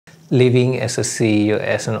Living as a CEO,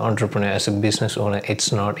 as an entrepreneur, as a business owner,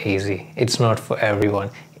 it's not easy. It's not for everyone.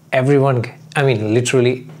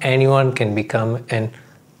 Literally anyone can become an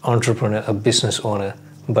entrepreneur, a business owner,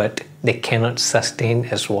 but they cannot sustain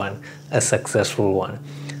as one, a successful one.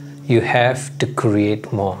 You have to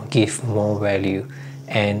create more, give more value,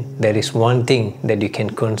 and there is one thing that you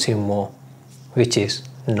can consume more, which is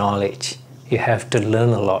knowledge. You have to learn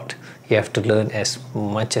a lot. You have to learn as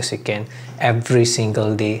much as you can every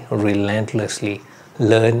single day, relentlessly.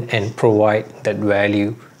 Learn and provide that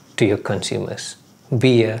value to your consumers.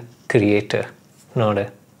 Be a creator, not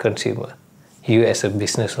a consumer. You as a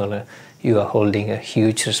business owner, you are holding a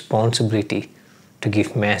huge responsibility to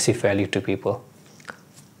give massive value to people.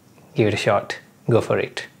 Give it a shot. Go for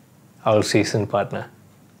it. I'll see you soon, partner.